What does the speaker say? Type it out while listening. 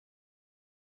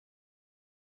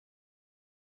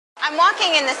I'm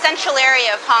walking in the central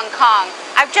area of Hong Kong.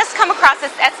 I've just come across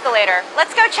this escalator.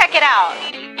 Let's go check it out.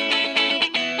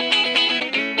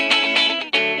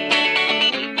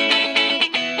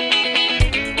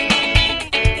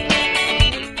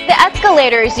 The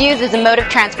escalator is used as a mode of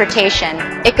transportation.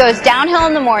 It goes downhill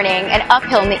in the morning and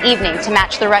uphill in the evening to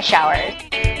match the rush hours.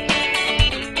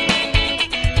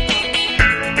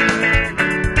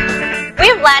 We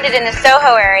have landed in the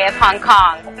Soho area of Hong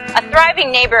Kong, a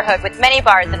thriving neighborhood with many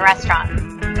bars and restaurants.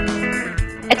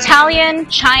 Italian,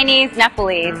 Chinese,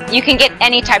 Nepalese, you can get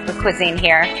any type of cuisine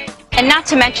here. And not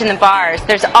to mention the bars,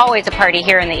 there's always a party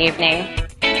here in the evening.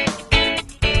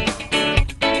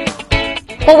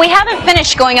 Well, we haven't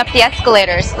finished going up the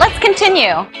escalators. Let's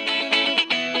continue.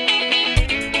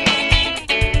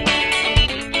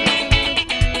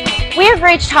 We have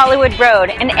reached Hollywood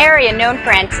Road, an area known for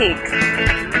antiques.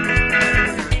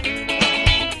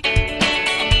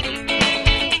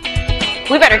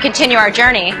 We better continue our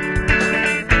journey.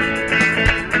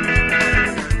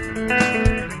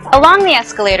 Along the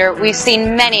escalator, we've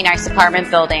seen many nice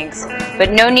apartment buildings,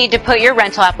 but no need to put your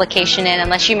rental application in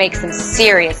unless you make some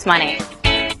serious money.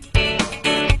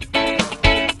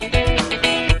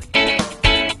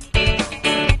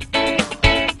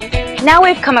 Now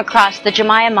we've come across the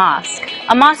Jamia Mosque,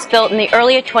 a mosque built in the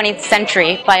early 20th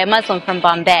century by a Muslim from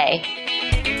Bombay.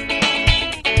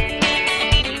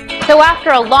 So after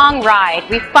a long ride,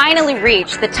 we finally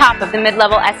reached the top of the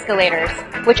mid-level escalators,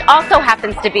 which also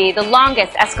happens to be the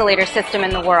longest escalator system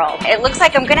in the world. It looks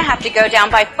like I'm going to have to go down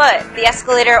by foot. The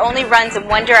escalator only runs in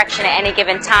one direction at any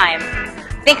given time.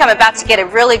 I think I'm about to get a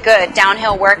really good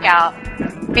downhill workout.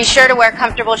 Be sure to wear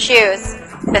comfortable shoes.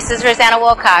 This is Rosanna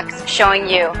Wilcox showing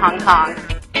you Hong Kong.